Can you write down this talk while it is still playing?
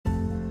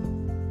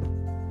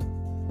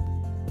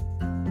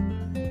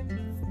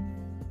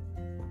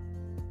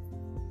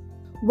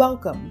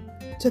Welcome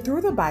to Through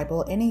the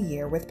Bible in a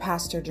Year with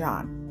Pastor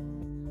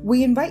John.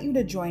 We invite you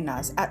to join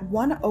us at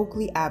 1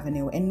 Oakley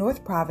Avenue in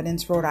North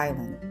Providence, Rhode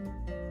Island.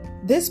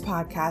 This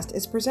podcast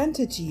is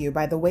presented to you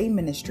by The Way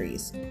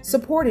Ministries,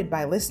 supported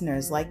by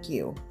listeners like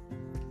you.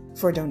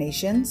 For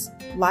donations,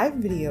 live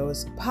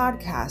videos,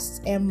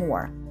 podcasts, and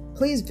more,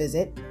 please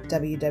visit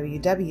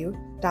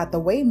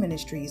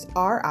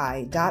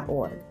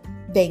www.thewayministriesri.org.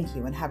 Thank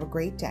you and have a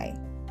great day.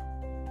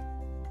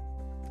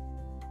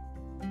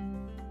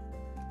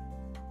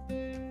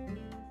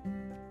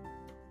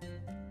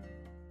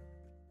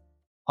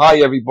 Hi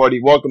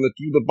everybody, welcome to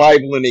Through the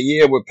Bible in a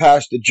Year with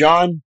Pastor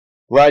John.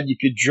 Glad you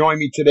could join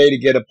me today to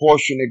get a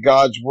portion of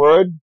God's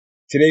Word.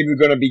 Today we're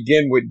going to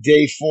begin with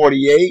day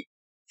 48,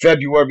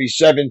 February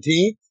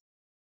 17th.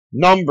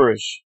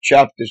 Numbers,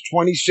 chapters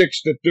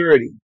 26 to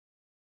 30.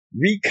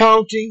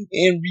 Recounting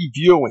and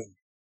reviewing.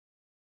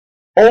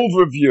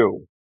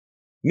 Overview.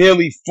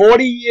 Nearly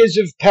 40 years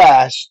have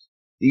passed.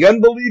 The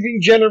unbelieving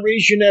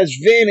generation has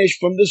vanished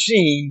from the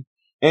scene,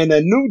 and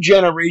a new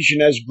generation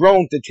has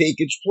grown to take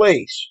its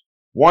place.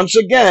 Once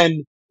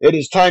again, it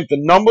is time to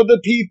number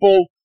the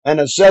people and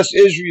assess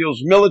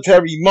Israel's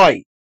military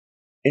might.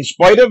 In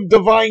spite of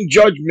divine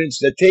judgments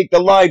that take the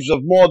lives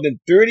of more than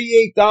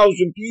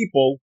 38,000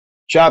 people,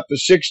 chapter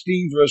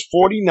 16 verse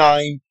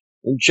 49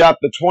 and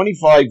chapter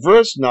 25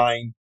 verse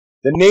 9,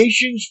 the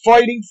nation's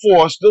fighting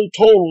force still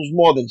totals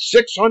more than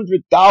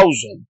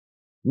 600,000.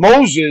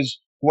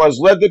 Moses, who has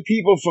led the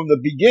people from the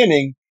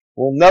beginning,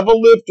 will never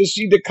live to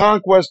see the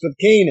conquest of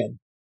Canaan.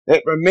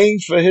 It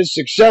remains for his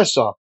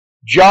successor,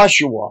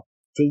 Joshua,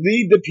 to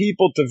lead the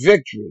people to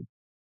victory.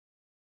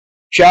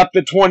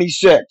 Chapter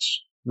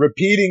 26,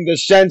 repeating the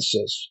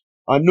census,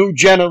 a new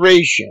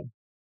generation.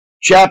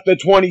 Chapter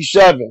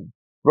 27,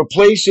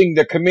 replacing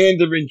the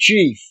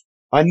commander-in-chief,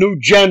 a new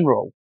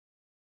general.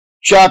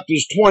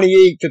 Chapters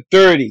 28 to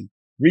 30,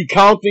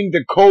 recounting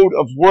the code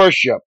of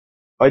worship,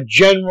 a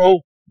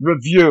general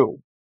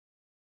review.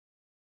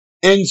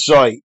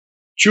 Insight,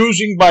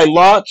 choosing by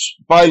lots,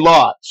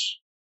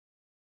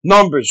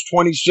 Numbers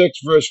 26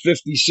 verse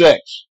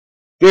 56.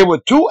 There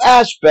were two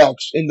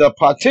aspects in the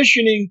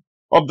partitioning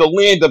of the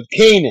land of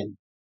Canaan.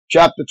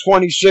 Chapter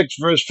 26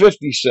 verse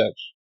 56.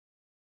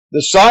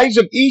 The size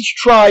of each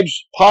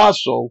tribe's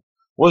parcel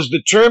was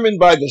determined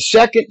by the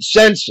second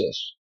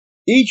census,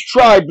 each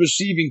tribe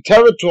receiving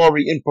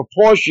territory in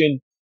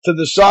proportion to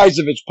the size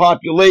of its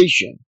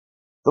population.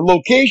 The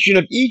location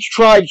of each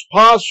tribe's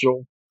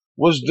parcel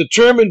was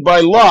determined by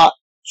lot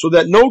so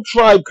that no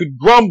tribe could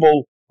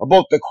grumble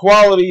about the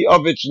quality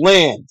of its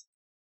land.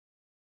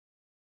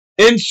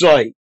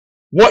 Insight.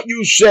 What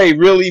you say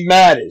really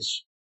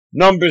matters.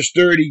 Numbers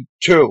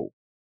 32.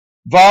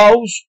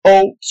 Vows,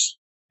 oaths,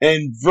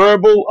 and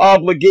verbal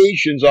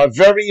obligations are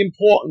very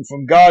important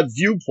from God's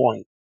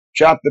viewpoint.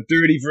 Chapter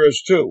 30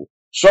 verse 2.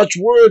 Such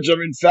words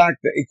are in fact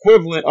the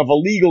equivalent of a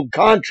legal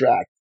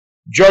contract.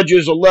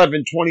 Judges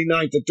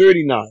 11:29 to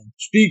 39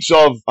 speaks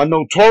of a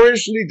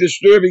notoriously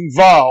disturbing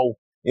vow,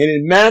 and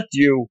in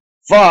Matthew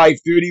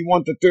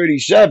 5:31 to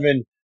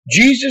 37,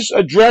 Jesus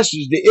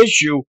addresses the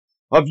issue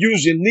of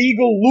using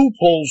legal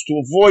loopholes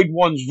to avoid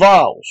one's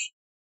vows.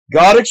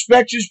 God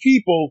expects his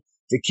people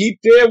to keep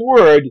their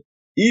word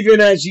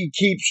even as he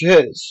keeps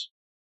his.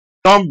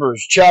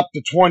 Numbers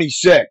chapter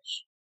 26.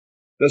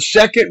 The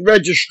second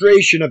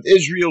registration of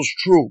Israel's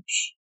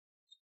troops.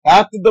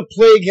 After the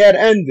plague had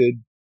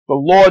ended, the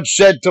Lord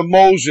said to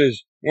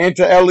Moses and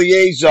to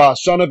Eleazar,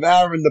 son of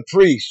Aaron the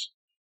priest,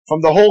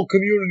 from the whole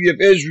community of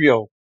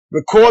Israel,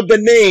 record the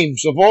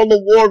names of all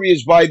the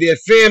warriors by their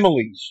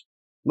families.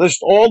 List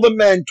all the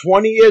men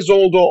 20 years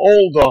old or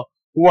older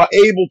who are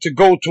able to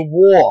go to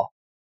war.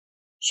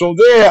 So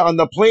there on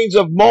the plains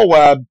of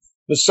Moab,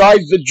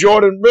 besides the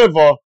Jordan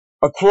River,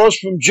 across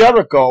from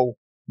Jericho,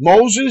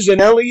 Moses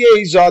and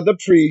Eleazar the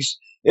priest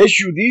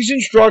issued these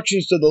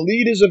instructions to the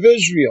leaders of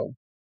Israel.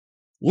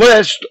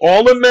 List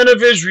all the men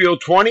of Israel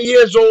 20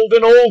 years old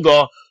and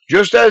older,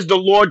 just as the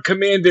Lord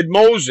commanded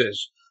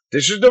Moses.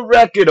 This is the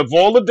record of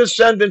all the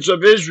descendants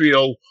of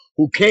Israel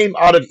who came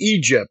out of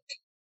Egypt.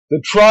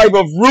 The tribe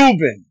of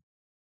Reuben.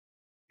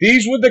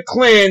 These were the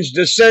clans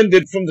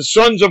descended from the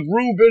sons of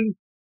Reuben,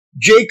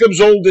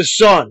 Jacob's oldest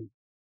son.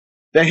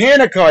 The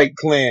Hanakite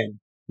clan,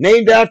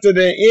 named after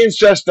their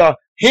ancestor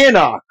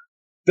Hanok.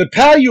 The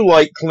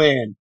Palulite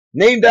clan,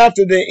 named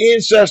after their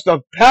ancestor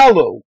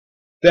Palu.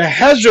 The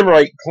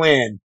Hezarite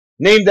clan,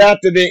 named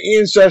after their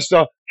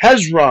ancestor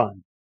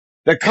Hezron.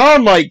 The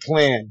Carmite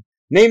clan,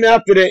 named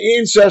after their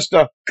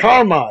ancestor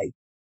Carmi.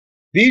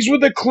 These were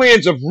the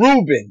clans of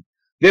Reuben.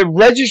 Their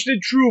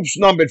registered troops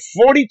numbered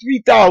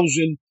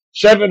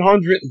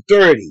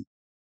 43,730.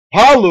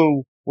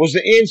 Palu was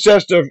the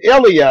ancestor of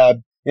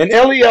Eliab, and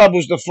Eliab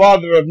was the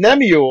father of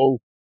Nemuel,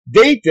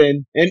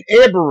 Dathan, and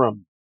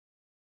Abiram.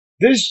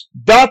 This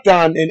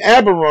Dathan and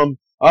Abiram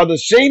are the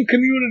same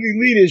community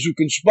leaders who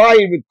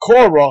conspired with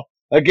Korah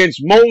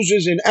against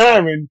Moses and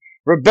Aaron,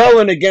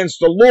 rebelling against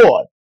the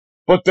Lord.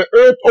 But the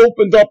earth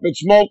opened up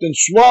its mouth and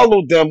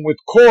swallowed them with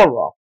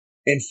Korah,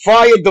 and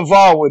fire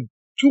devoured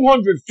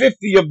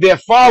 250 of their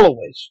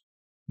followers.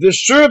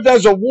 This served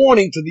as a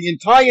warning to the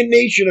entire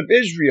nation of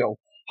Israel.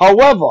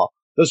 However,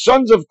 the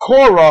sons of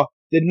Korah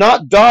did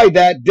not die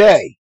that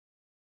day.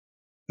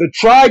 The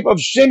tribe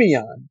of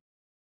Simeon.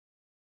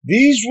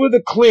 These were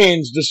the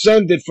clans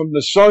descended from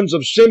the sons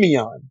of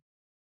Simeon.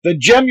 The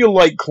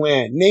Jemuelite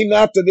clan, named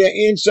after their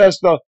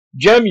ancestor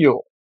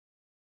Jemuel.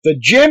 The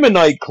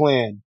Jaminite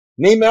clan,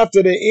 named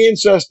after their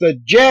ancestor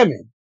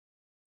Jamin.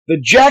 The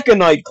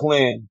Jachinite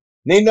clan,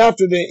 named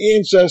after their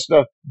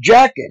ancestor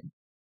Jachin.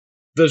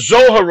 The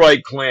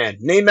Zoharite clan,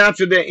 named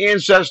after their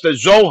ancestor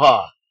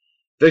Zohar.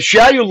 The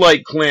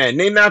Shaulite clan,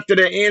 named after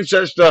their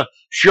ancestor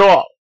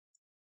Shaul.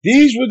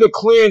 These were the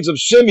clans of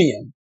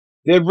Simeon.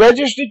 Their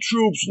registered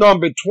troops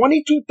numbered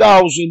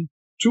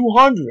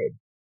 22,200.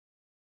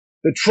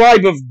 The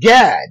tribe of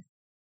Gad.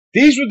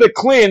 These were the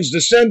clans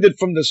descended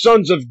from the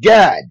sons of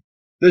Gad.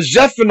 The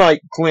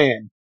Zephonite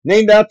clan,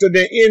 named after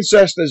their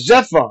ancestor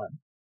Zephon.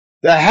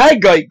 The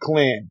Haggite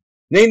clan,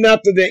 named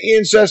after their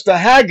ancestor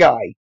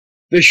Haggai.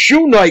 The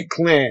Shunite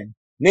clan,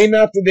 named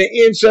after their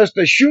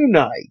ancestor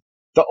Shunai.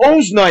 The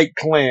Oznite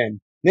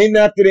clan, named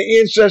after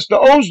their ancestor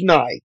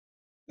Ozni.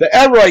 The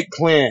Erite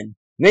clan,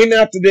 named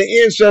after their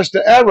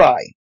ancestor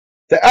Eri.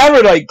 The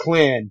Aradite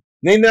clan,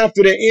 named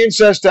after their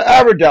ancestor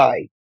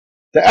Aradai.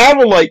 The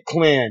Aralite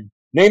clan,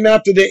 named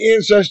after their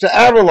ancestor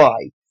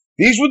Aralai.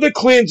 These were the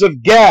clans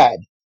of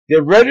Gad.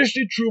 Their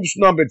registered troops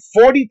numbered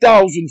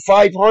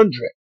 40,500.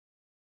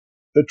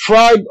 The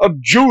tribe of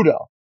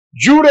Judah.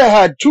 Judah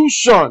had two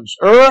sons,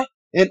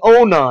 and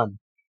Onan,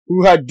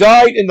 who had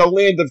died in the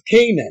land of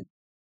Canaan.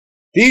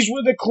 These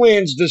were the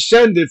clans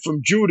descended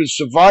from Judah's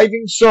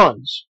surviving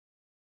sons.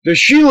 The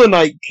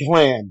Shilonite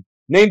clan,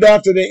 named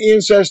after their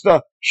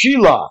ancestor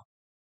Shelah.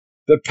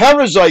 The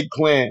Perizzite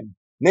clan,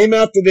 named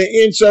after their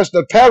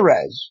ancestor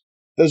Perez.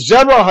 The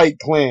Zerahite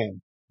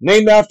clan,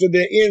 named after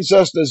their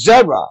ancestor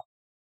Zerah.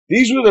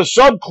 These were the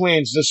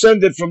subclans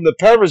descended from the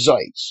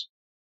Perizzites.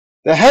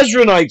 The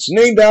Hezronites,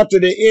 named after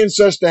their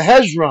ancestor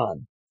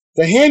Hezron.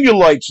 The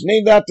Hamulites,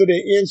 named after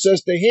their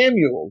ancestor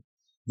Hamuel.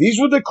 These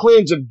were the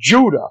clans of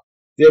Judah.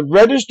 Their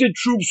registered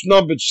troops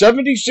numbered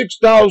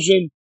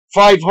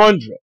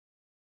 76,500.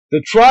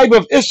 The tribe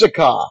of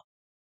Issachar.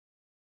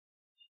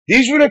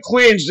 These were the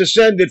clans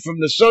descended from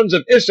the sons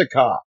of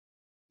Issachar.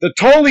 The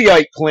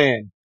Toliite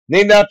clan,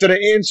 named after their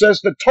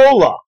ancestor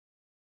Tola.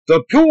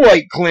 The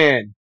Puite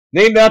clan,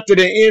 named after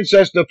their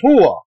ancestor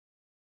Pua.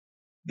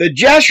 The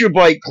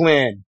Jashubite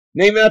clan,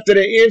 named after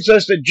their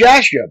ancestor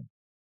Jashub.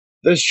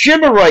 The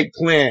Shimmerite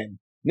clan,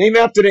 named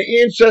after their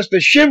ancestor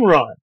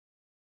Shimron.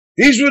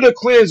 These were the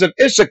clans of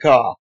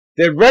Issachar.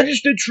 Their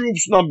registered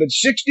troops numbered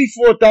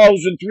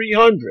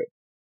 64,300.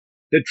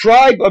 The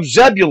tribe of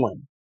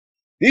Zebulun.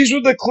 These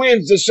were the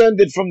clans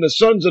descended from the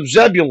sons of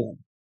Zebulun.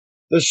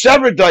 The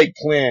Seredite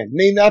clan,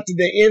 named after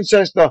their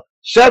ancestor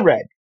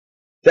Sered.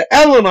 The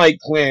Elonite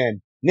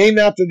clan, named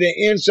after their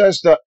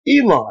ancestor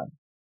Elon.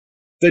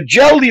 The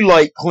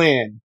Jelielite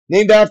clan,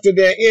 named after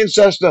their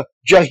ancestor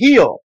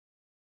Jehiel.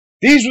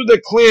 These were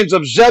the clans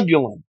of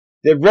Zebulun.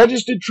 Their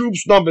registered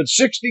troops numbered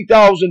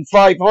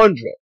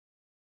 60,500.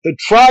 The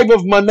tribe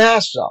of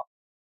Manasseh.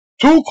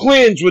 Two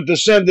clans were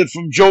descended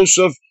from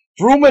Joseph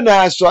through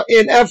Manasseh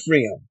and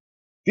Ephraim.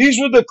 These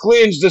were the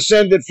clans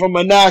descended from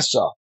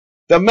Manasseh.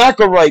 The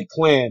Machirite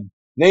clan,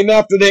 named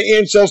after their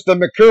ancestor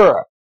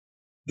Machir.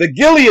 The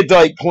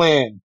Gileadite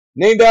clan,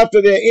 named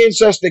after their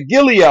ancestor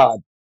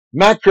Gilead,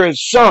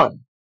 Machir's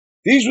son.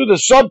 These were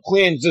the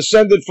subclans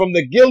descended from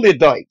the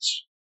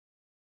Gileadites.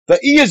 The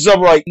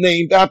Ezrahite,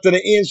 named after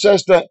their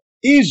ancestor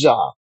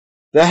Ezar.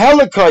 The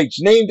Helekites,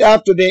 named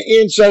after their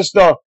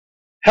ancestor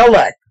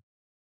Helek.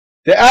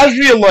 The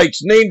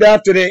Azraelites, named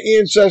after their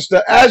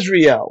ancestor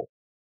Azrael.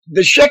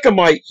 The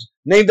Shechemites,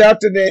 named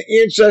after their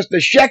ancestor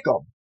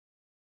Shechem.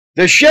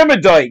 The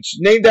Shemedites,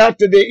 named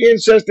after their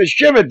ancestor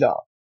Shemida.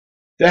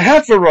 The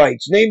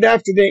Heferites, named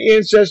after their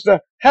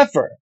ancestor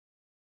Hefer.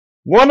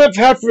 One of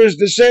Hefer's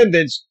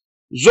descendants,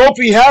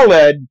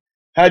 Zophihaled,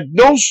 had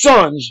no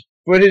sons,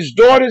 but his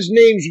daughters'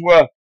 names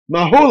were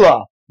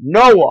Mahula,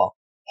 Noah,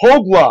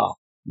 Hoglah,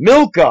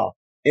 Milcah,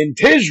 and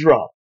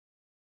Tisra.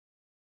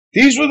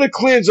 These were the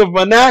clans of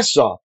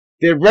Manasseh.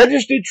 Their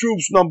registered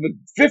troops numbered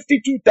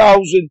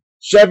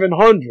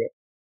 52,700.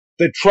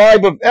 The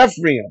tribe of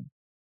Ephraim.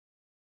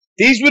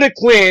 These were the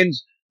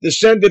clans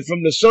descended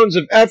from the sons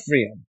of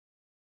Ephraim.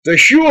 The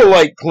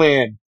Shualite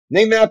clan,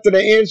 named after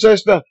their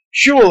ancestor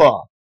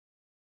Shualah.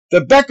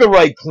 The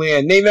Becherite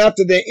clan, named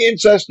after their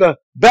ancestor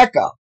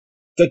Becca.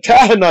 The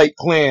Tahanite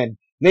clan,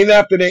 named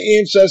after their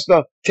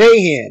ancestor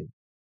Tahan.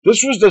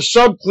 This was the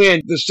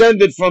subclan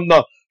descended from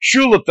the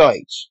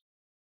Shulathites.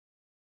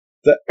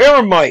 The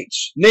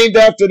Eramites, named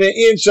after their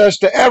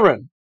ancestor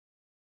Aaron.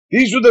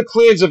 These were the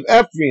clans of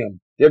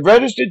Ephraim. Their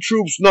registered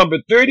troops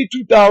numbered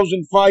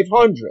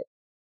 32,500.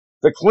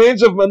 The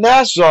clans of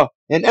Manasseh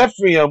and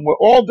Ephraim were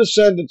all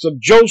descendants of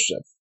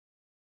Joseph.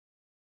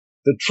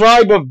 The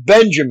tribe of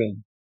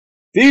Benjamin.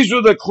 These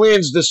were the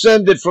clans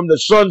descended from the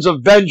sons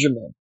of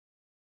Benjamin.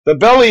 The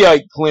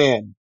Beliite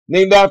clan,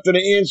 named after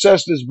the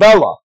ancestors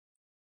Bela.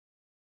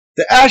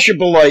 The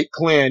Ashabelite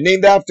clan,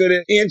 named after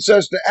their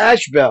ancestor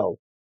Ashbel.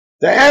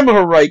 The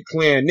Amorite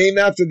clan, named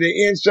after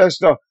their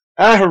ancestor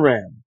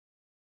Ahiram.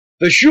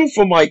 The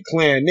Shuphamite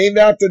clan, named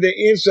after their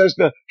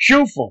ancestor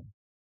Shupham.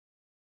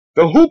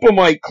 The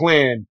Hupamite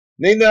clan,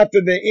 named after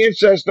their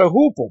ancestor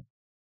Hupam.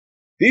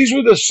 These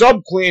were the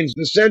subclans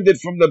descended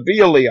from the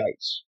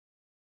Bealites.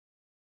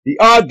 The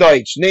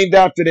Odites, named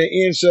after their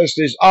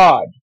ancestors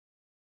Od.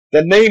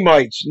 The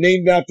Namites,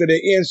 named after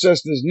their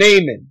ancestors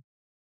Naaman.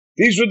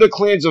 These were the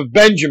clans of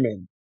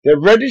Benjamin. Their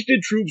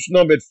registered troops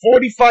numbered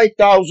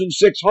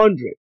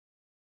 45,600.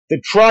 The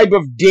tribe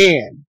of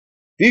Dan.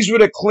 These were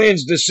the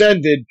clans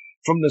descended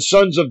from the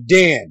sons of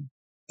Dan.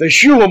 The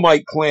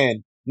Shuhamite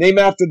clan, named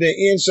after their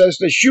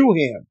ancestor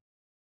Shuham.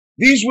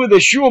 These were the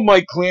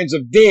Shuhamite clans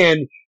of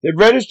Dan. Their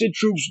registered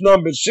troops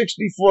numbered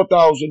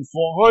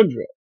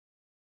 64,400.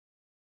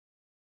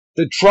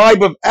 The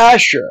tribe of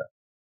Asher.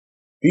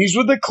 These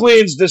were the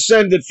clans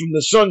descended from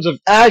the sons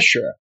of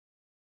Asher.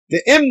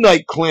 The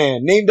Imnite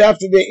clan, named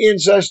after their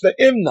ancestor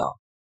Imnah.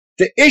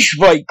 The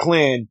Ishvite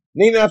clan,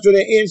 named after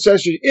their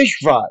ancestor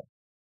Ishvi.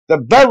 The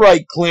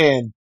Berite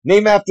clan,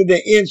 named after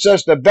their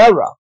ancestor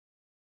Bera.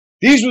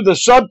 These were the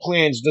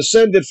subclans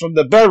descended from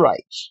the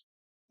Berites.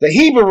 The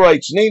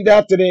Heberites, named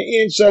after their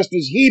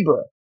ancestors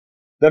Heber.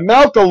 The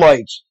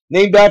Malchalites,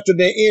 named after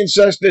their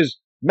ancestors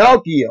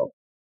Malchiel.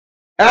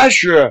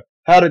 Asher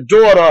had a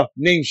daughter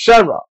named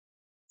Sarah.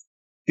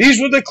 These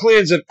were the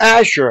clans of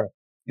Asher.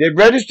 Their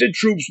registered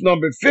troops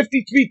numbered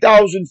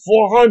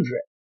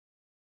 53,400.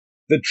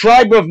 The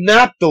tribe of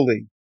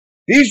Naphtali.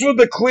 These were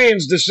the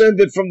clans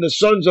descended from the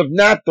sons of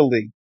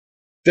Naphtali.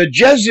 The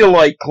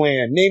Jezielite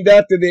clan, named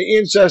after their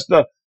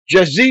ancestor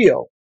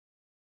Jeziel.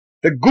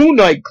 The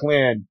Gunite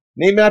clan,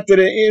 named after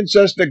their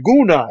ancestor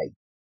Gunai.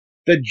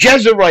 The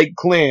Jezerite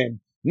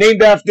clan,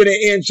 named after their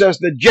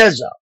ancestor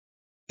Jeza.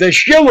 The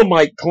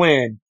Shilamite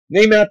clan,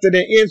 named after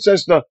their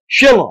ancestor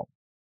Shillam.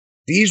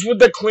 These were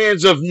the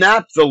clans of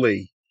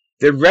Naphtali.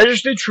 Their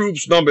registered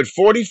troops numbered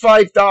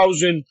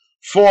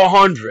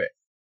 45,400.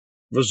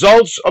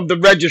 Results of the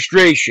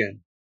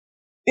registration.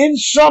 In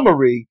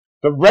summary,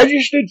 the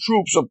registered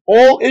troops of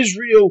all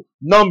Israel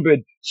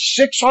numbered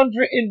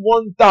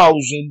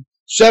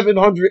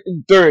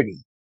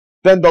 601,730.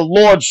 Then the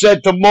Lord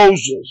said to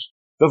Moses,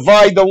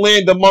 divide the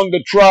land among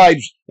the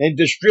tribes and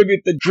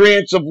distribute the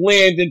grants of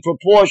land in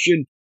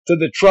proportion to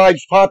the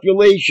tribes'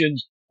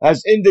 populations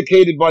as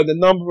indicated by the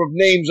number of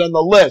names on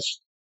the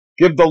list.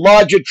 Give the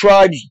larger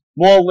tribes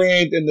more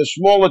land and the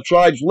smaller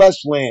tribes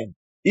less land,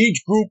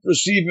 each group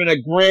receiving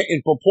a grant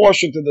in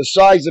proportion to the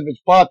size of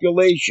its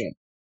population.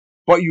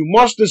 But you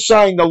must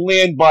assign the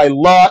land by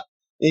lot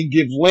and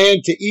give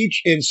land to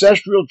each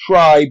ancestral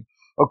tribe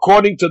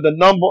according to the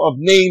number of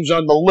names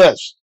on the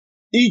list.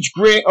 Each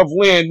grant of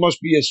land must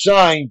be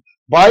assigned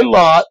by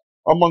lot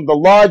among the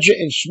larger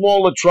and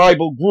smaller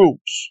tribal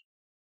groups.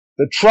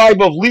 The tribe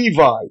of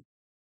Levi.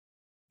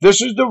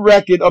 This is the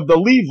record of the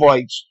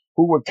Levites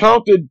who were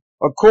counted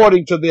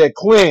according to their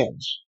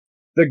clans.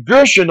 The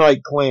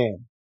Gershonite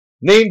clan,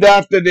 named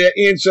after their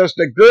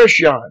ancestor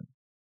Gershon.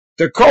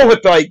 The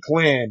Kohathite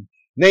clan,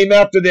 named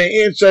after their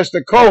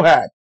ancestor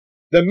Kohath.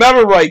 The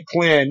Merarite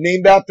clan,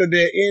 named after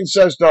their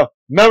ancestor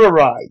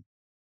Merari.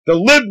 The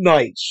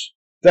Libnites,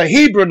 the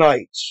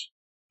Hebronites,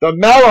 the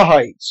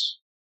Malahites,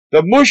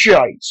 the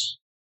Mushites,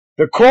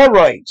 the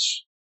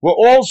Korites were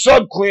all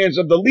subclans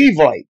of the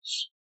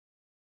Levites.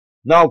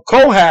 Now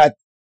Kohath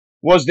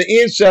was the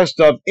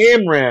ancestor of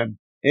Amram,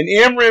 and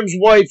Amram's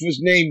wife was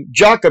named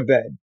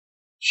Jochebed.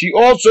 She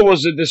also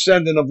was a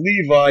descendant of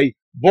Levi,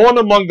 born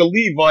among the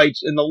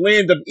Levites in the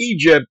land of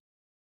Egypt.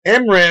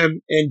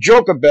 Amram and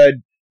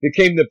Jochebed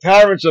became the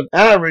parents of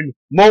Aaron,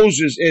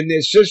 Moses, and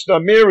their sister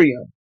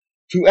Miriam.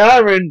 To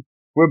Aaron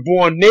were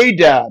born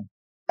Nadab,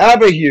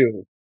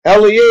 Abihu,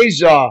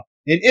 Eleazar,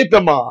 and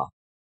Ithamar.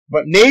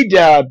 But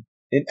Nadab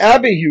and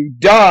Abihu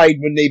died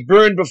when they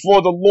burned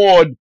before the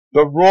Lord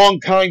the wrong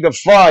kind of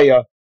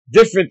fire,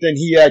 different than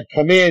he had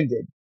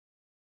commanded.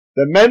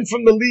 The men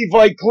from the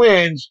Levite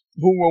clans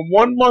who were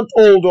 1 month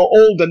old or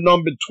older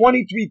numbered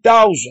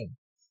 23,000,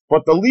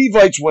 but the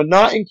Levites were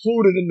not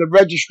included in the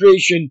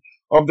registration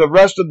of the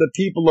rest of the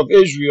people of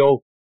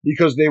Israel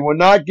because they were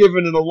not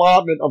given an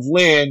allotment of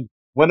land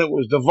when it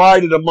was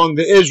divided among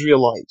the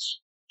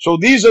Israelites. So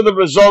these are the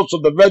results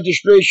of the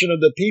registration of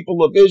the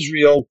people of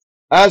Israel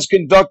as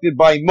conducted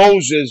by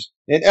Moses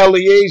and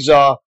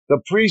Eleazar, the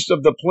priest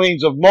of the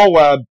plains of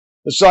Moab,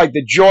 beside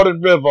the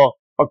Jordan River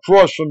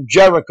across from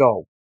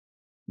Jericho.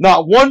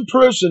 Not one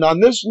person on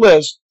this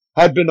list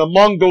had been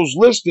among those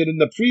listed in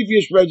the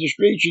previous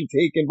registration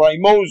taken by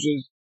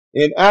Moses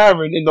and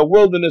Aaron in the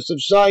wilderness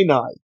of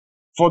Sinai.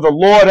 For the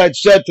Lord had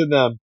said to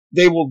them,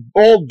 they will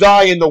all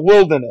die in the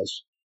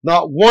wilderness.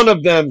 Not one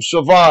of them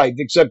survived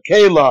except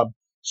Caleb,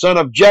 son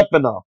of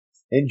Jephunneh,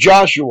 and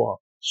Joshua,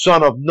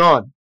 son of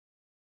Nun.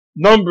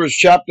 Numbers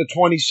chapter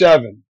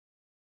 27.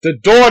 The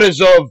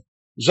daughters of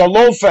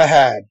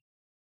Zelophehad.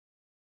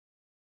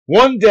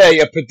 One day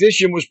a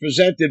petition was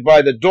presented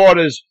by the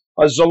daughters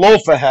of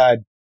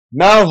Zelophehad,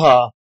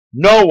 Malha,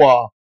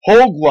 Noah,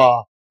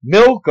 Hoglah,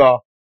 Milcah,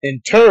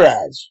 and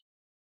Tiraz.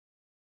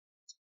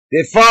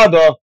 Their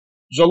father,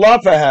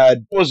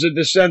 Zelophehad was a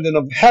descendant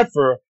of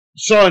Hepher,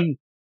 son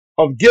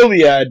of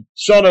Gilead,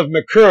 son of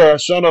Machir,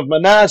 son of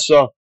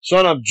Manasseh,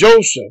 son of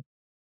Joseph.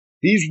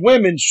 These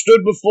women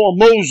stood before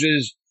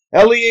Moses,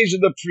 Eleazar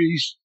the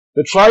priest,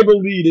 the tribal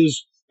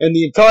leaders, and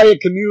the entire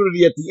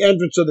community at the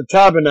entrance of the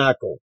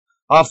tabernacle.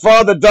 Our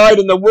father died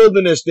in the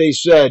wilderness, they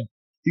said.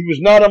 He was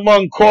not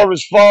among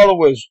Korah's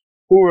followers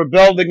who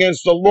rebelled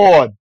against the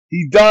Lord.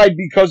 He died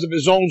because of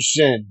his own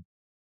sin.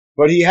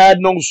 But he had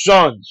no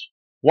sons.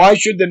 Why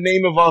should the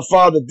name of our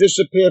father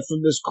disappear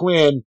from this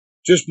clan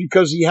just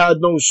because he had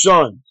no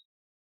sons?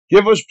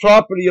 Give us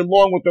property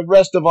along with the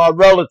rest of our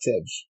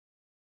relatives.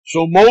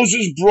 So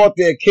Moses brought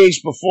their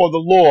case before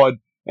the Lord,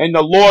 and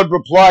the Lord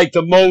replied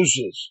to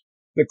Moses,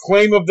 the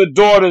claim of the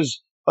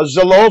daughters of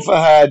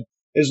Zelophehad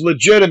is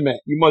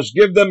legitimate. You must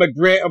give them a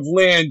grant of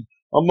land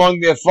among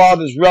their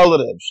father's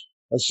relatives.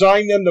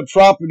 Assign them the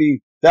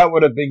property that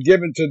would have been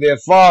given to their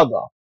father.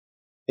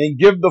 And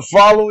give the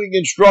following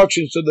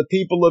instructions to the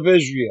people of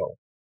Israel.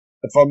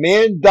 If a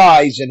man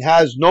dies and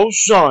has no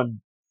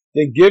son,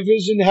 then give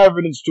his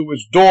inheritance to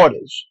his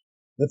daughters.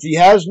 If he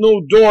has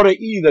no daughter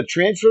either,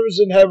 transfer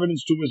his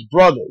inheritance to his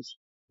brothers.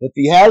 If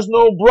he has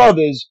no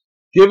brothers,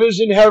 give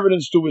his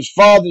inheritance to his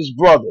father's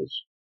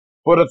brothers.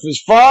 But if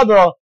his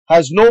father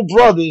has no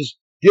brothers,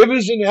 give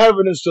his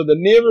inheritance to the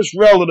nearest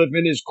relative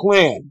in his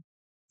clan.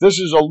 This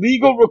is a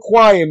legal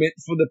requirement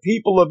for the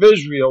people of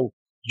Israel,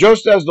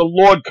 just as the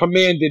Lord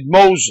commanded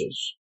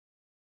Moses.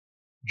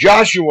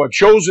 Joshua,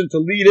 chosen to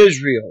lead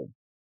Israel.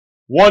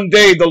 One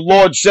day the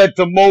Lord said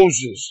to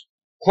Moses,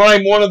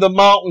 climb one of the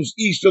mountains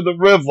east of the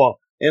river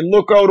and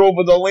look out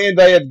over the land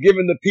I have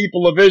given the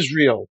people of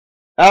Israel.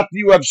 After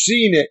you have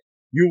seen it,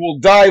 you will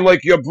die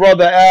like your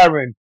brother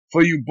Aaron,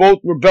 for you both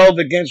rebelled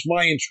against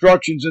my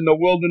instructions in the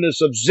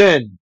wilderness of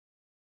Zin.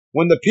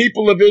 When the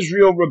people of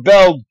Israel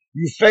rebelled,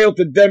 you failed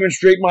to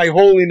demonstrate my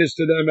holiness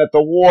to them at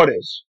the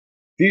waters.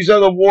 These are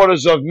the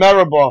waters of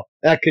Meribah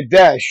at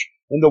Kadesh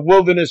in the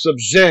wilderness of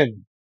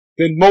Zin.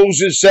 Then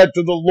Moses said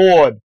to the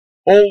Lord,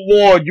 O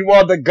Lord, you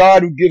are the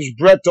God who gives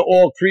breath to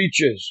all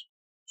creatures.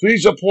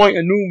 Please appoint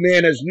a new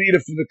man as leader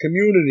for the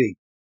community.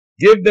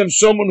 Give them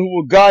someone who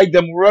will guide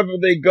them wherever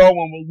they go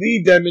and will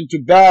lead them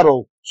into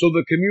battle, so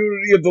the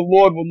community of the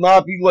Lord will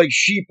not be like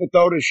sheep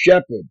without a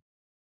shepherd.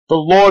 The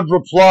Lord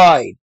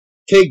replied,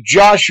 take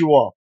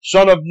Joshua,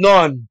 son of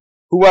Nun,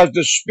 who has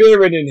the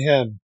Spirit in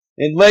him,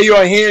 and lay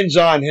your hands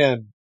on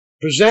him.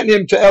 Present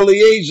him to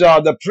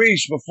Eleazar the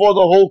priest before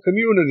the whole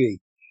community,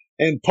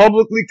 and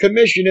publicly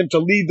commission him to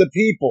lead the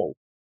people.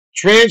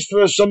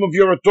 Transfer some of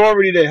your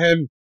authority to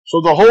him,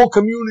 so the whole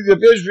community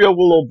of Israel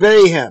will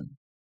obey him.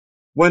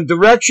 When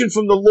direction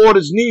from the Lord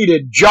is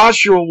needed,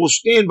 Joshua will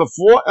stand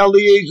before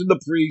Eleazar the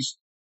priest,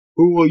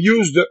 who will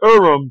use the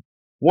Urim,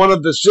 one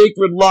of the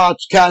sacred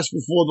lots cast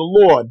before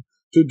the Lord,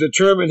 to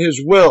determine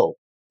his will.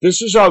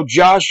 This is how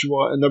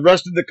Joshua and the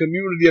rest of the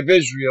community of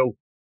Israel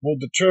will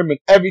determine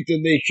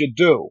everything they should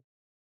do.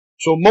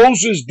 So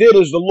Moses did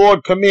as the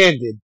Lord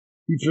commanded.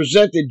 He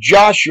presented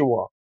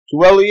Joshua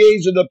to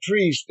Eleazar the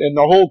priest and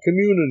the whole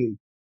community.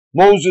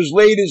 Moses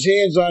laid his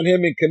hands on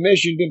him and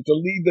commissioned him to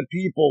lead the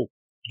people,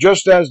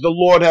 just as the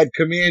Lord had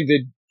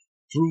commanded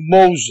through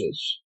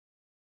Moses.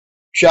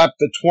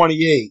 Chapter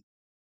 28.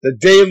 The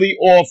daily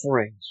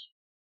offerings.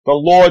 The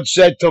Lord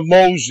said to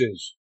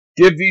Moses,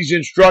 give these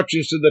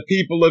instructions to the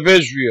people of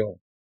Israel.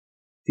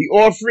 The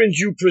offerings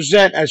you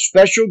present as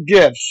special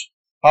gifts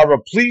are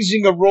a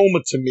pleasing aroma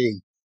to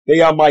me. They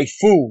are my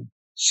food.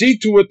 See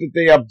to it that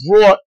they are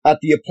brought at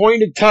the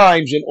appointed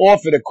times and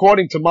offered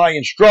according to my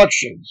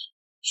instructions.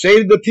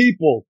 Say to the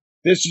people,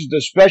 this is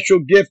the special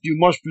gift you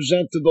must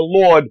present to the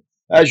Lord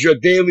as your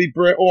daily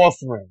burnt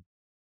offering.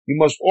 You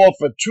must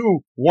offer 2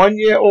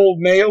 one-year-old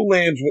male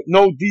lambs with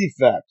no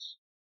defects.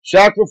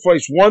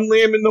 Sacrifice one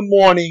lamb in the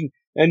morning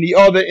and the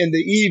other in the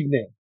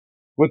evening.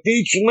 With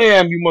each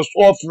lamb you must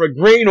offer a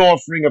grain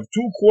offering of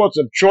 2 quarts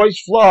of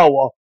choice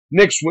flour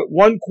mixed with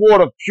 1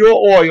 quart of pure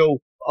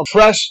oil of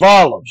pressed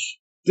olives.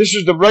 This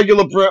is the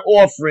regular burnt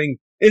offering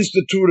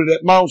instituted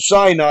at Mount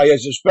Sinai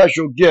as a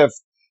special gift,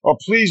 a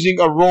pleasing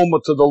aroma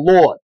to the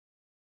Lord.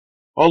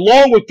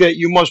 Along with it,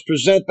 you must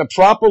present the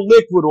proper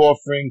liquid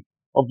offering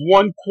of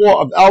 1 quart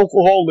of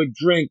alcoholic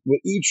drink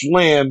with each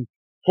lamb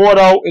poured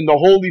out in the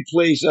holy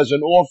place as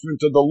an offering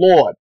to the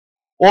Lord.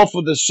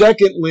 Offer the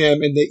second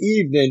lamb in the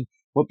evening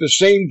with the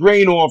same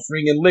grain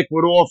offering and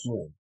liquid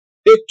offering.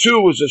 It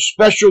too is a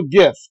special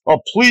gift, a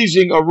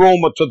pleasing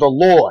aroma to the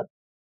Lord.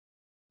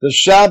 The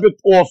Sabbath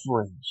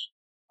offerings.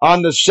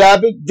 On the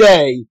Sabbath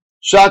day,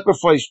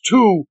 sacrifice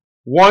 2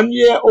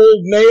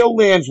 one-year-old male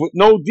lambs with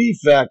no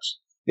defects.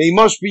 They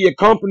must be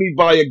accompanied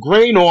by a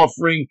grain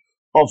offering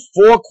of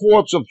 4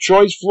 quarts of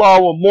choice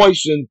flour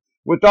moistened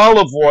with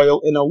olive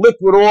oil and a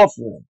liquid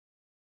offering.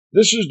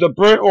 This is the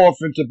burnt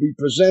offering to be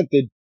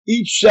presented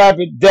each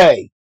Sabbath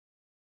day,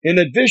 in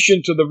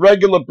addition to the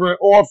regular burnt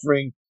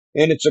offering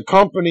and its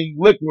accompanying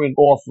liquid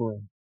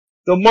offering.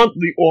 The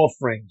monthly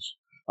offerings.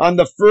 On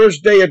the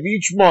first day of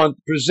each month,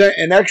 present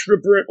an extra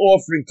burnt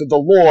offering to the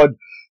Lord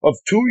of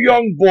 2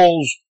 young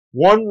bulls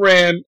one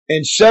ram,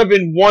 and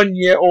 7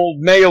 one-year-old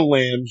male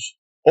lambs,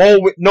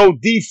 all with no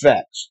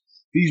defects.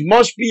 These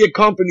must be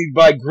accompanied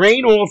by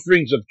grain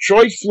offerings of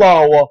choice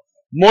flour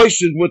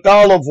moistened with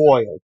olive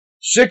oil,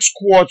 6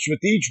 quarts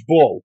with each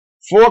bull,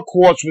 4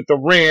 quarts with the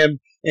ram,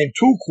 and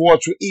 2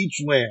 quarts with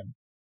each lamb.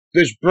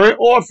 This burnt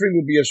offering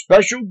will be a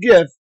special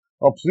gift,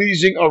 a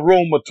pleasing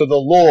aroma to the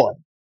Lord.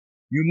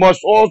 You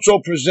must also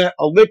present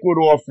a liquid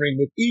offering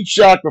with each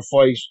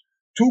sacrifice,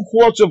 2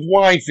 quarts of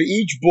wine for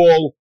each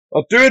bull,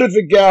 a third of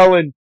a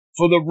gallon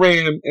for the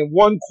ram, and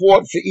 1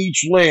 quart for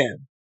each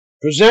lamb.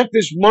 Present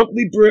this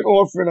monthly burnt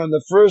offering on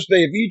the first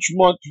day of each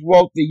month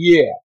throughout the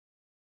year.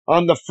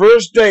 On the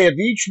first day of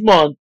each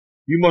month,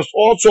 you must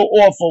also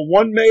offer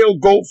 1 male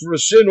goat for a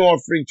sin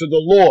offering to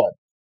the Lord.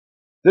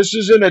 This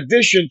is in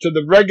addition to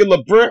the regular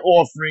burnt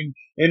offering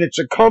and its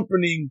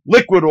accompanying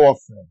liquid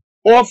offering.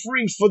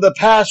 Offerings for the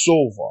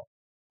Passover.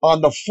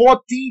 On the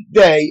 14th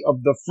day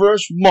of the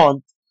first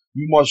month,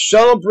 you must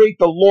celebrate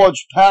the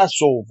Lord's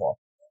Passover.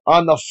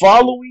 On the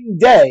following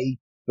day,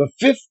 the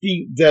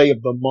 15th day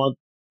of the month,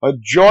 a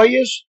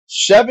joyous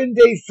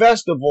 7-day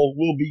festival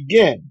will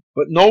begin,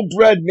 but no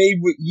bread made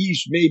with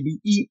yeast may be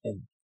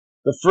eaten.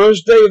 The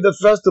first day of the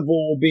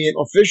festival will be an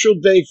official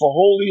day for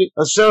Holy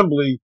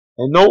Assembly,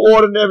 and no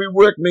ordinary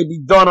work may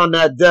be done on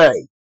that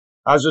day.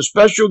 As a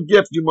special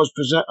gift, you must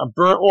present a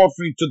burnt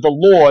offering to the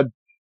Lord,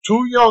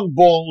 2 young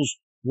bulls,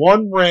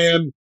 1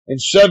 ram,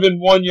 and 7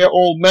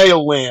 one-year-old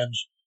male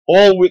lambs,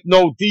 all with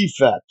no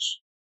defects.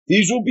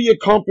 These will be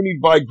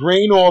accompanied by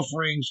grain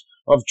offerings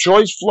of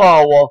choice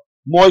flour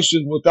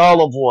moistened with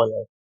olive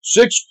oil,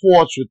 6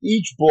 quarts with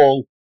each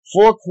bull,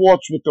 4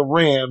 quarts with the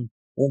ram,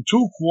 and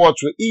 2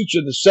 quarts with each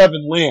of the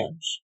 7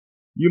 lambs.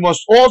 You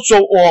must also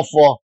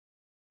offer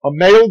a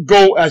male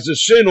goat as a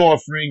sin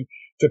offering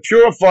to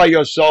purify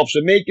yourselves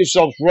and make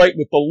yourselves right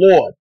with the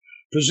Lord.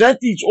 Present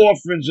these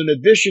offerings in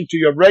addition to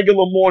your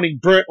regular morning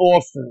burnt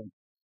offering.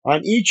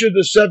 On each of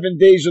the 7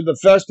 days of the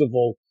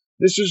festival,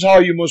 this is how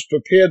you must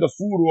prepare the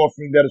food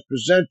offering that is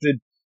presented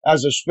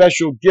as a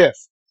special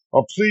gift,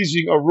 a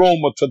pleasing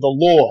aroma to the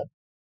Lord.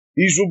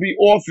 These will be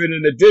offered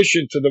in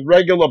addition to the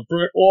regular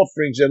burnt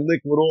offerings and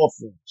liquid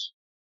offerings.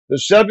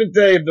 The 7th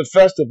day of the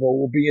festival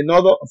will be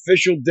another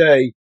official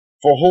day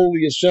for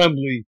Holy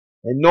Assembly,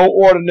 and no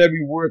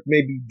ordinary work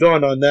may be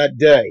done on that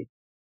day.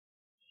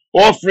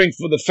 Offering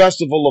for the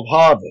Festival of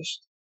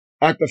Harvest.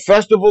 At the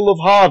Festival of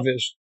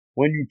Harvest,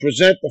 when you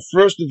present the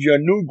first of your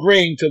new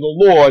grain to the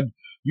Lord,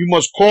 you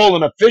must call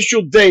an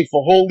official day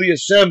for Holy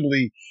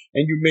Assembly,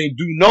 and you may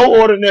do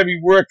no ordinary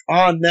work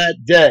on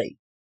that day.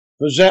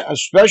 Present a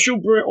special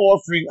burnt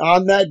offering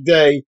on that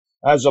day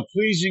as a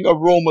pleasing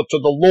aroma to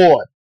the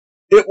Lord.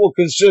 It will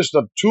consist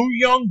of 2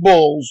 young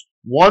bulls,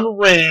 1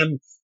 ram,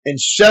 and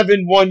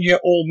 7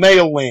 one-year-old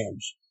male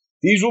lambs.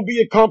 These will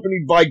be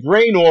accompanied by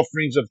grain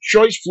offerings of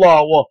choice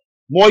flour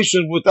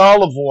moistened with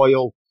olive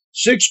oil,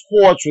 6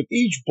 quarts with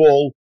each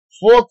bull,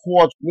 4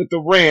 quarts with the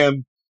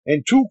ram,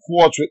 and 2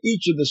 quarts with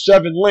each of the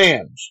 7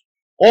 lambs.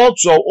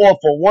 Also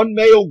offer 1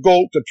 male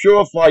goat to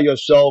purify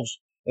yourselves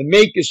and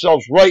make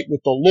yourselves right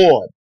with the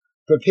Lord.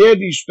 Prepare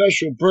these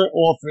special burnt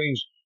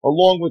offerings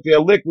along with their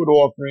liquid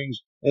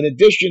offerings in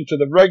addition to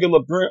the regular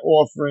burnt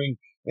offering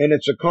and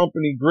its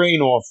accompanying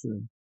grain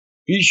offering.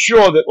 Be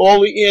sure that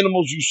all the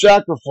animals you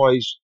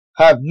sacrifice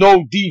have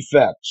no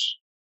defects.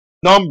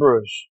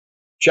 Numbers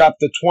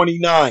chapter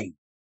 29.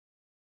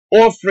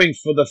 Offering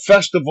for the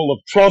Festival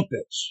of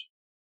Trumpets.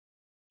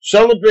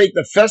 Celebrate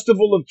the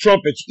Festival of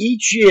Trumpets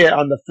each year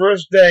on the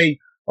first day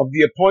of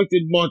the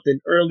appointed month in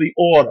early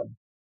autumn.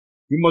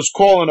 You must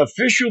call an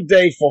official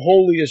day for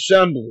Holy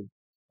Assembly,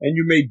 and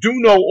you may do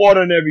no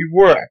ordinary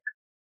work.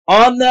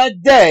 On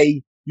that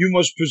day, you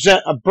must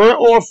present a burnt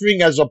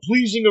offering as a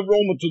pleasing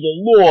aroma to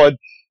the Lord.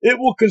 It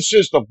will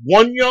consist of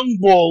 1 young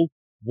bull,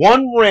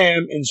 1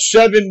 ram, and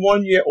 7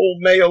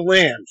 one-year-old male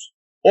lambs,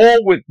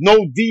 all with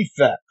no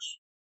defects.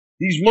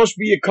 These must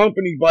be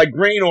accompanied by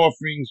grain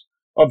offerings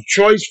of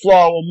choice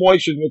flour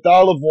moistened with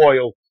olive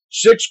oil,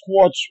 6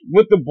 quarts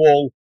with the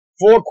bull,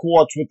 4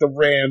 quarts with the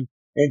ram,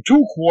 and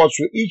 2 quarts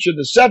with each of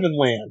the 7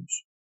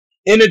 lambs.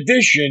 In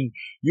addition,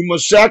 you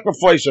must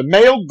sacrifice a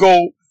male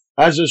goat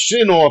as a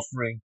sin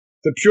offering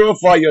to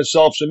purify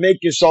yourselves and make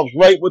yourselves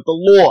right with the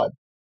Lord.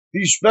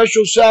 These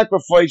special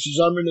sacrifices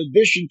are in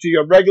addition to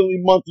your regularly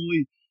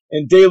monthly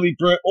and daily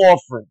burnt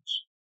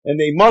offerings, and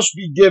they must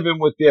be given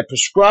with their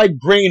prescribed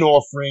grain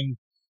offering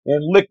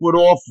and liquid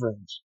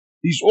offerings.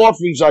 These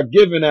offerings are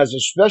given as a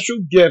special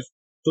gift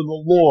to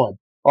the Lord,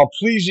 a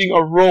pleasing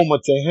aroma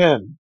to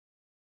Him.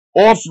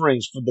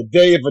 Offerings for the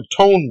Day of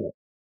Atonement.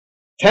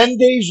 10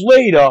 days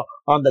later,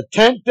 on the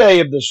 10th day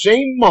of the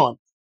same month,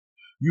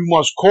 you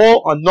must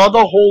call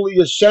another holy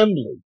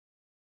assembly.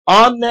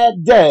 On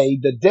that day,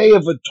 the Day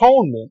of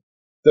Atonement,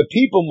 the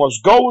people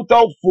must go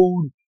without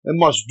food and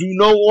must do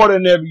no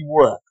ordinary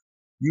work.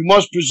 You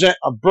must present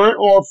a burnt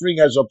offering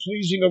as a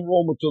pleasing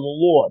aroma to the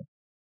Lord.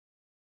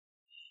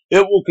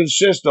 It will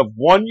consist of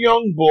 1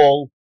 young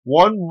bull,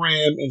 1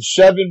 ram, and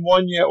 7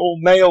 one-year-old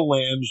male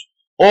lambs,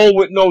 all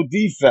with no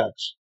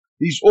defects.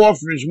 These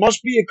offerings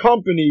must be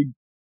accompanied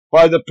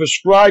by the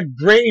prescribed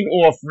grain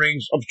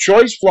offerings of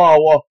choice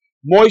flour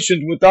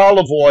moistened with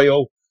olive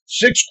oil,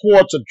 6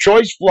 quarts of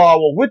choice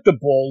flour with the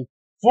bull,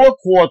 4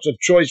 quarts of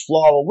choice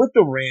flour with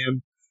the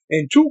ram,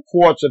 and 2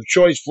 quarts of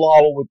choice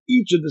flour with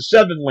each of the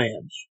 7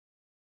 lambs.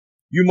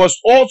 You must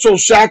also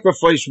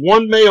sacrifice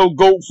 1 male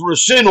goat for a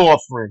sin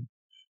offering.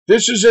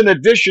 This is in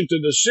addition to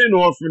the sin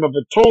offering of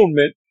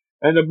atonement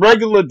and the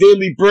regular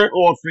daily burnt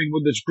offering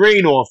with its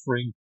grain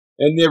offering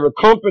and their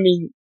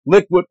accompanying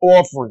liquid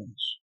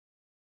offerings.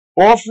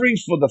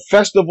 Offerings for the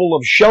Festival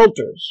of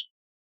Shelters.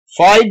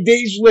 5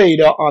 days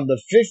later, on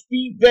the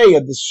 15th day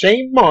of the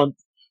same month,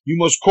 you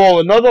must call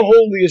another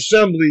holy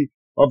assembly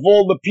of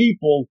all the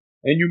people,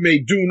 and you may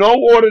do no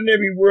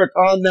ordinary work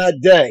on that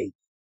day.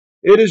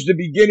 It is the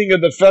beginning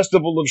of the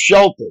Festival of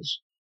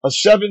Shelters, a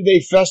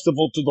 7-day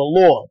festival to the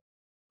Lord.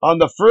 On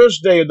the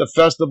first day of the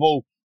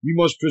festival, you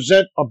must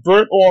present a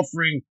burnt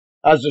offering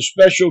as a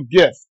special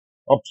gift,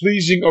 a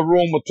pleasing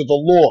aroma to the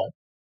Lord.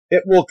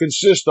 It will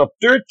consist of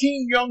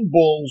 13 young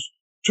bulls,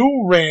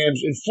 2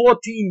 rams, and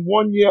 14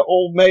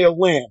 one-year-old male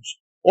lambs,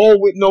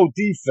 all with no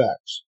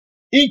defects.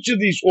 Each of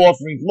these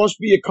offerings must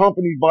be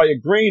accompanied by a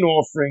grain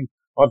offering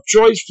of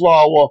choice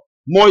flour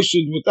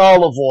moistened with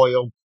olive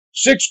oil,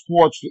 6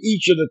 quarts for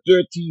each of the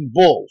 13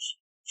 bulls,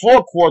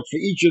 4 quarts for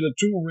each of the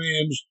 2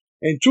 rams,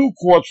 and 2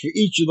 quarts for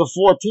each of the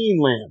 14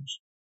 lambs.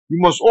 You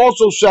must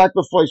also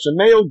sacrifice a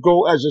male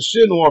goat as a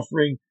sin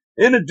offering,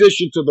 in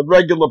addition to the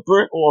regular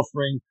burnt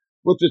offering,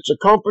 with its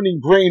accompanying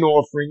grain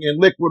offering and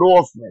liquid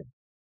offering.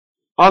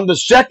 On the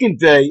second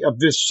day of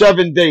this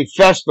 7-day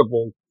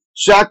festival,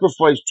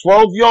 sacrifice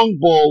 12 young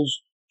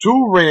bulls,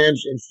 2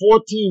 rams, and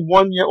 14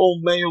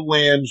 one-year-old male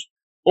lambs,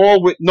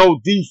 all with no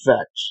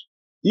defects.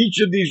 Each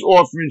of these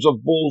offerings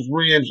of bulls,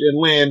 rams, and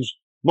lambs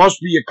must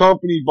be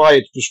accompanied by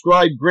its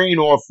prescribed grain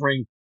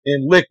offering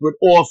and liquid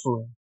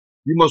offering.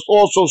 You must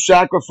also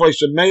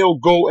sacrifice a male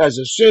goat as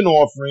a sin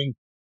offering,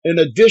 in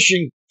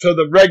addition to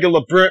the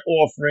regular burnt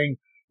offering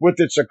with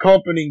its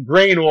accompanying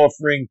grain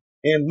offering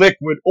and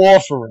liquid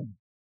offering.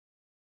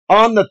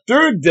 On the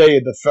third day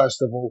of the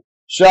festival,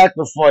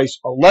 sacrifice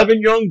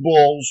 11 young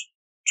bulls,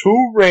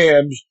 2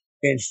 rams,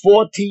 and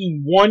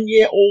 14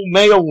 one-year-old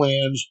male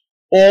lambs,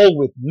 all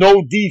with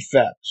no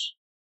defects.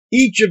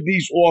 Each of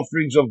these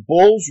offerings of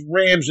bulls,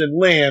 rams, and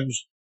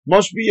lambs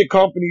must be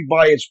accompanied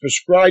by its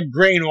prescribed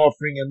grain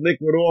offering and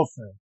liquid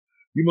offering.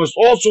 You must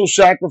also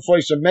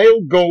sacrifice a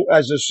male goat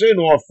as a sin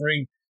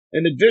offering,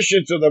 in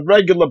addition to the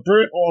regular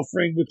burnt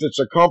offering with its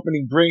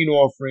accompanying grain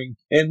offering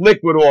and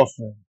liquid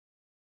offering.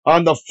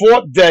 On the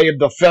 4th day of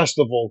the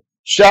festival,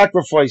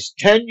 sacrifice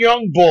 10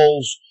 young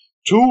bulls,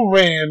 2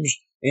 rams,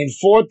 and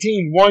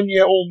 14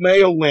 one-year-old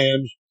male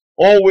lambs,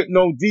 all with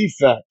no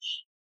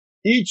defects.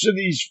 Each of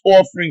these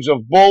offerings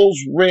of bulls,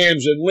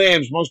 rams, and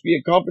lambs must be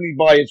accompanied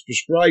by its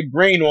prescribed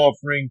grain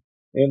offering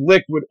and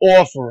liquid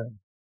offering.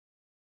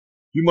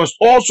 You must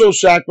also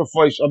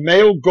sacrifice a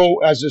male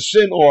goat as a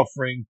sin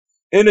offering,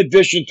 in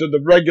addition to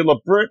the regular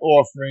burnt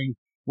offering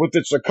with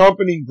its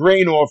accompanying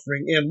grain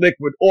offering and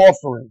liquid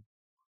offering.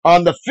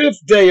 On the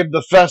 5th day of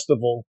the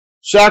festival,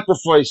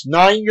 sacrifice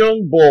 9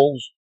 young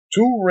bulls,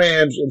 2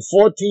 rams, and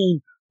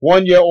 14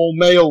 one-year-old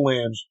male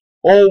lambs,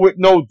 all with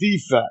no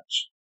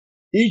defects.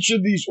 Each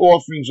of these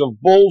offerings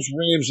of bulls,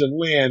 rams, and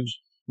lambs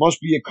must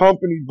be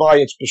accompanied by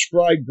its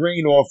prescribed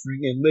grain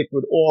offering and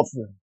liquid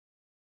offering.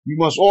 You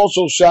must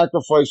also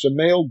sacrifice a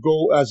male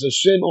goat as a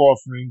sin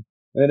offering,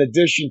 in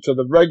addition to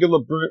the regular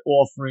burnt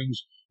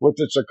offerings with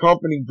its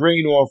accompanying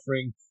grain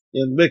offering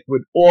and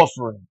liquid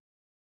offering.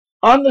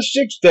 On the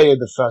 6th day of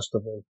the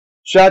festival,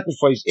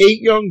 sacrifice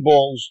 8 young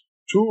bulls,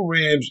 2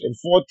 rams, and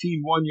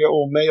 14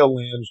 one-year-old male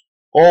lambs,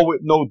 all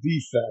with no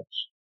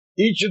defects.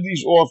 Each of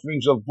these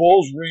offerings of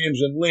bulls,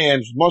 rams, and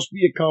lambs must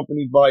be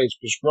accompanied by its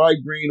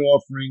prescribed grain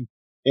offering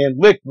and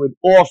liquid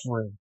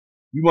offering.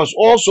 You must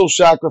also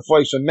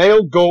sacrifice a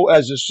male goat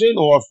as a sin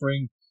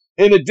offering,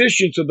 in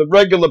addition to the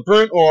regular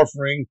burnt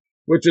offering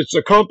with its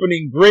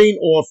accompanying grain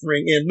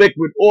offering and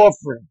liquid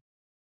offering.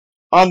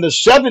 On the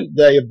 7th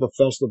day of the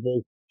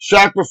festival,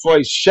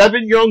 sacrifice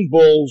 7 young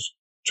bulls,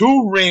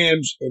 2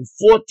 rams, and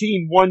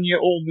 14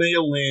 one-year-old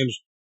male lambs,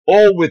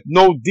 all with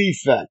no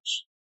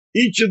defects.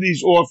 Each of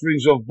these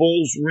offerings of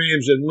bulls,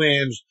 rams, and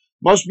lambs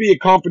must be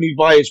accompanied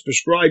by its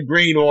prescribed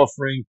grain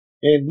offering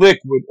and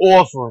liquid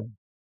offering.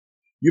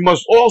 You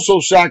must also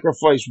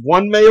sacrifice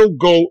 1 male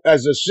goat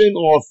as a sin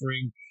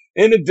offering,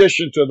 in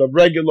addition to the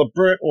regular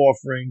burnt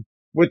offering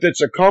with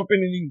its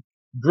accompanying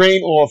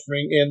grain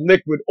offering and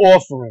liquid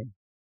offering.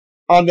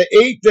 On the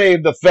 8th day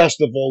of the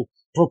festival,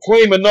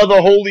 proclaim another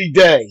holy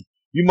day.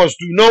 You must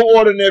do no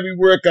ordinary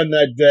work on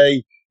that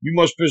day. You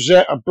must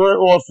present a burnt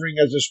offering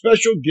as a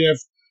special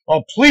gift, a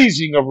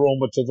pleasing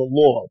aroma to the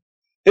Lord.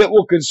 It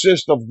will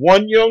consist of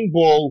 1 young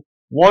bull,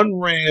 1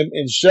 ram,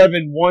 and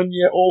 7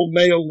 one-year-old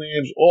male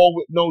lambs, all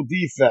with no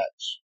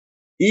defects.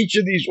 Each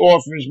of these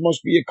offerings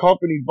must be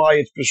accompanied by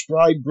its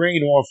prescribed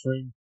grain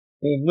offering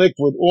and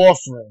liquid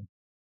offering.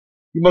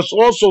 You must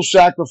also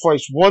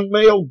sacrifice 1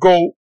 male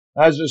goat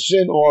as a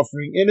sin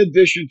offering, in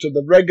addition to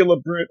the regular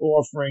burnt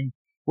offering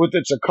with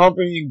its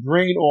accompanying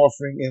grain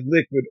offering and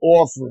liquid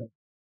offering.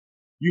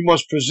 You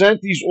must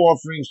present these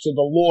offerings to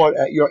the Lord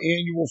at your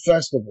annual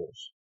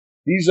festivals.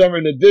 These are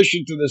in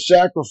addition to the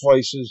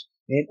sacrifices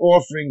and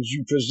offerings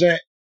you present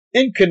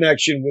in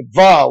connection with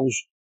vows,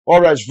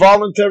 or as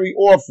voluntary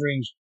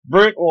offerings,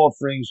 burnt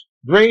offerings,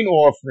 grain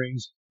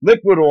offerings,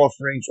 liquid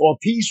offerings, or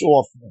peace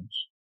offerings.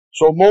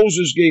 So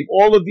Moses gave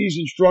all of these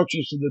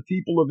instructions to the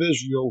people of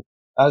Israel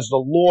as the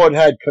Lord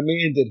had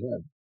commanded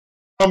him.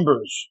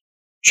 Numbers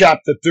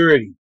chapter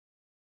 30.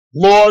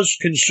 Laws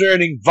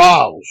concerning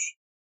vows.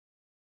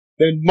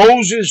 Then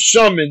Moses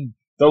summoned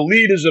the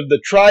leaders of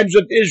the tribes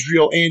of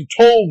Israel and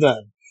told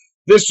them,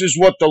 "This is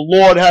what the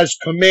Lord has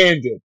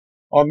commanded.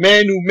 A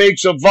man who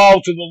makes a vow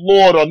to the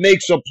Lord or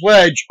makes a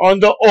pledge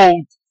under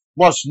oath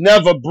must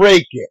never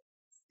break it.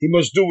 He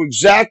must do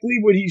exactly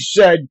what he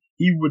said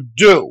he would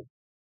do.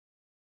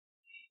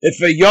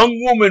 If a young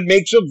woman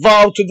makes a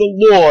vow to the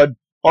Lord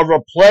or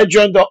a pledge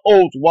under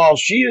oath while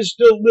she is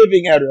still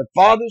living at her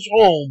father's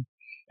home,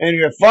 and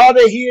her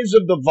father hears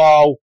of the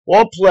vow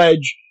or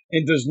pledge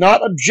and does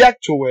not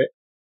object to it,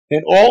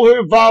 then all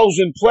her vows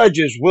and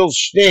pledges will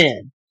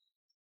stand.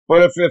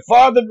 But if her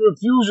father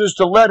refuses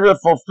to let her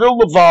fulfill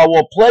the vow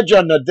or pledge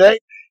on the day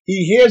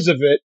he hears of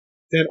it,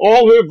 then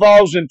all her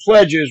vows and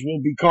pledges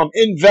will become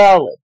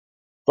invalid.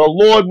 The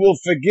Lord will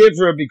forgive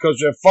her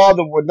because her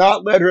father would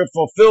not let her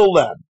fulfill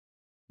them.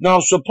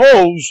 Now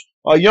suppose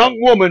a young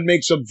woman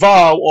makes a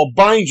vow or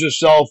binds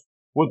herself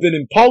with an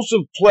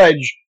impulsive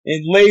pledge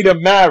and later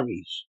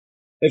marries.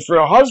 If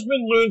her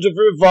husband learns of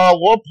her vow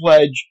or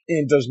pledge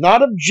and does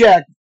not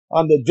object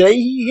on the day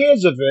he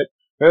hears of it,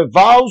 her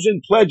vows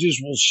and pledges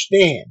will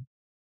stand.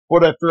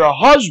 But if her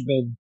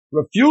husband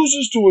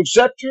refuses to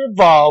accept her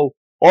vow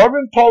or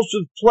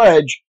impulsive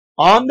pledge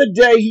on the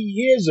day he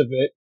hears of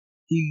it,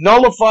 he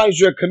nullifies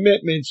her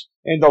commitments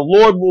and the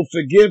Lord will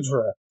forgive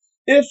her.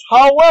 If,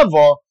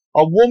 however,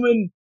 a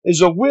woman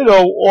is a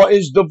widow or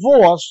is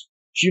divorced,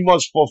 she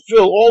must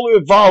fulfill all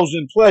her vows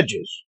and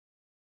pledges.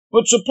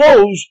 But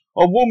suppose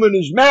a woman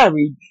is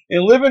married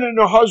and living in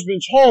her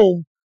husband's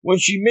home when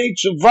she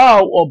makes a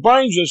vow or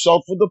binds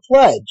herself with a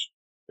pledge.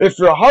 If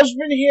her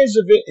husband hears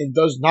of it and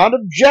does not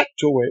object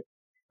to it,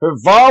 her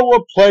vow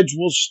or pledge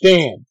will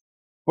stand.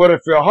 But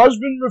if her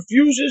husband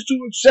refuses to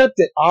accept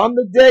it on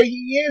the day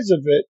he hears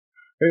of it,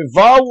 her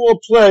vow or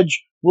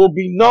pledge will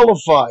be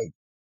nullified,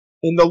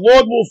 and the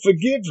Lord will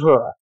forgive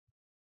her.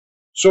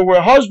 So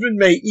her husband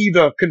may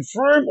either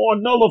confirm or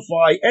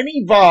nullify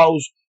any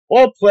vows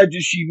or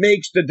pledges she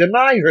makes to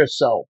deny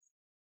herself.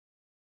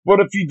 But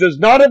if he does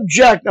not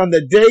object on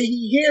the day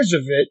he hears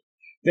of it,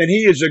 then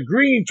he is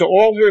agreeing to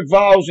all her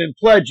vows and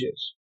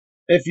pledges.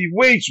 If he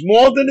waits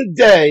more than a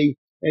day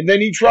and then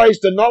he tries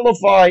to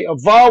nullify a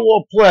vow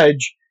or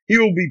pledge, he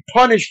will be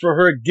punished for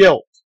her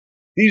guilt.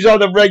 These are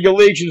the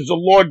regulations the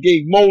Lord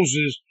gave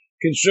Moses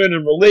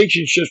concerning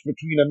relationships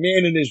between a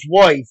man and his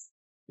wife,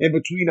 and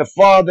between a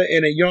father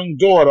and a young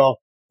daughter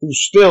who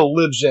still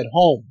lives at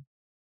home.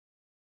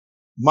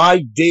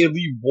 My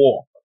daily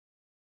walk.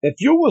 If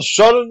you were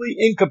suddenly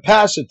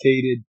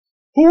incapacitated,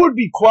 who would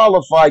be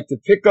qualified to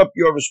pick up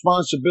your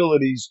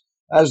responsibilities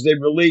as they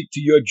relate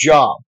to your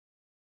job?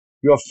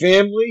 Your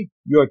family?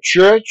 Your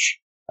church?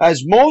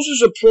 As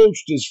Moses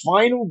approached his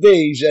final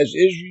days as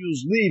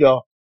Israel's leader,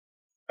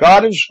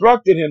 God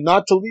instructed him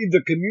not to leave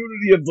the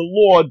community of the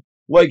Lord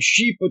like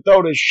sheep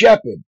without a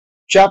shepherd.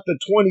 Chapter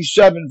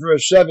 27,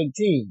 verse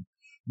 17.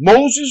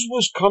 Moses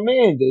was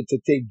commanded to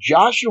take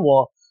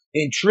Joshua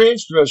and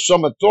transfer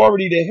some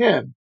authority to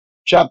him.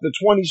 Chapter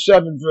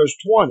 27, verse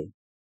 20.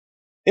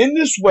 In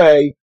this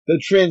way,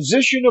 the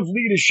transition of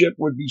leadership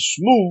would be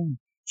smooth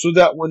so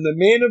that when the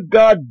man of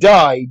God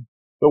died,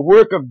 the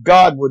work of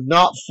God would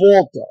not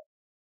falter.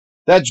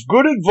 That's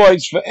good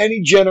advice for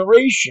any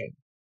generation.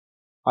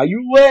 Are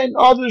you letting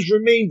others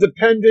remain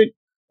dependent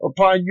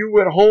upon you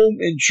at home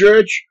in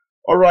church,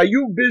 or are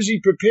you busy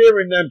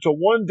preparing them to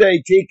one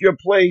day take your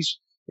place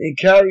and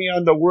carry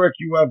on the work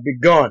you have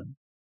begun?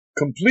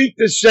 Complete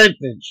this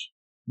sentence.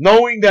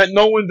 Knowing that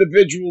no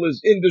individual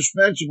is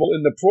indispensable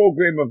in the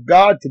program of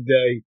God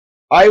today,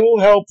 I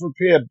will help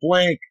prepare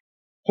blank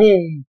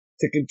whom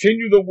to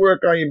continue the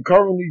work I am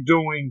currently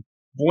doing,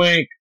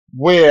 blank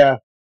where,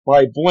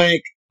 by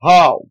blank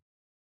how.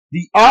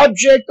 The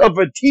object of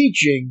a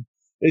teaching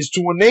is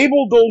to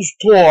enable those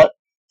taught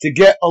to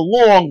get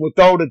along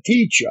without a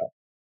teacher.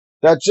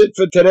 That's it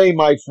for today,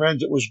 my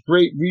friends. It was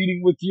great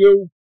reading with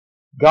you.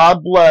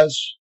 God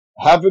bless.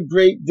 Have a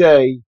great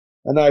day,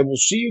 and I will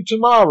see you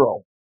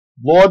tomorrow,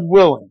 Lord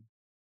willing.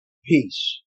 Peace.